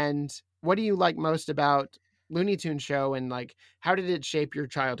 And what do you like most about Looney Tunes show, and like, how did it shape your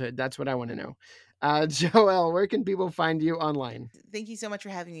childhood? That's what I want to know. Joelle, where can people find you online? Thank you so much for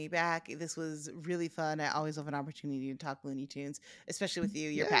having me back. This was really fun. I always love an opportunity to talk Looney Tunes, especially with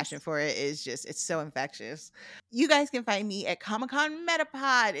you. Your passion for it is just, it's so infectious. You guys can find me at Comic-Con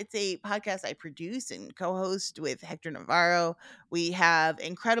Metapod. It's a podcast I produce and co-host with Hector Navarro. We have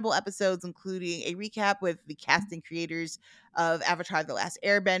incredible episodes, including a recap with the cast and creators of Avatar: The Last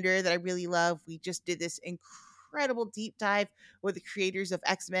Airbender that I really love. We just did this incredible deep dive with the creators of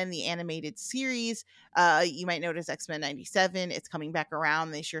X-Men, the animated series. You might notice X-Men 97. It's coming back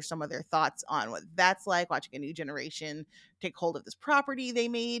around. They share some of their thoughts on what that's like, watching a new generation take hold of this property they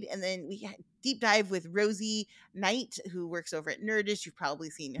made. And then we had deep dive with Rosie Knight, who works over at Nerdist. You've probably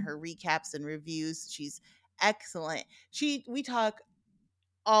seen her recaps and reviews. She's excellent. We talk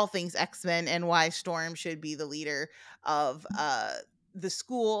all things X-Men and why Storm should be the leader of the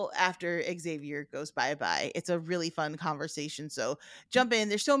school after Xavier goes bye-bye. It's a really fun conversation, so jump in.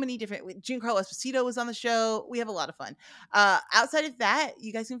 There's so many different. Giancarlo Esposito was on the show. We have a lot of fun. Outside of that,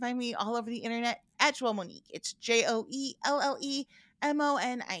 you guys can find me all over the internet at Joelle Monique. It's JoelleMonique,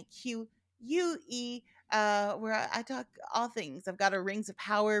 where I talk all things. I've got a Rings of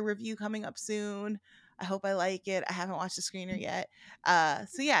Power review coming up soon. I hope I like it. I haven't watched the screener yet.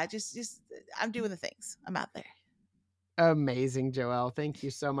 So yeah, just I'm doing the things. I'm out there. Amazing, Joelle. Thank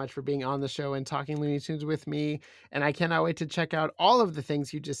you so much for being on the show and talking Looney Tunes with me. And I cannot wait to check out all of the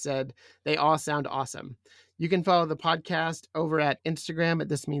things you just said. They all sound awesome. You can follow the podcast over at Instagram at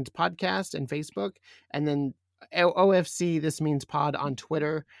This Means Podcast and Facebook, and then OFC This Means Pod on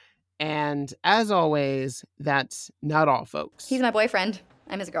Twitter. And as always, that's not all, folks. He's my boyfriend.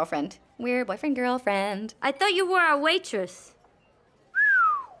 I'm his girlfriend. We're boyfriend-girlfriend. I thought you were our waitress.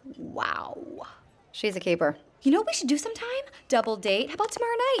 Wow. She's a keeper. You know what we should do sometime? Double date. How about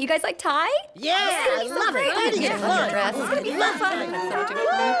tomorrow night? You guys like Thai? Yeah, I love it. That is fun. It's gonna be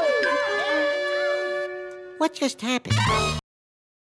fun. What just happened?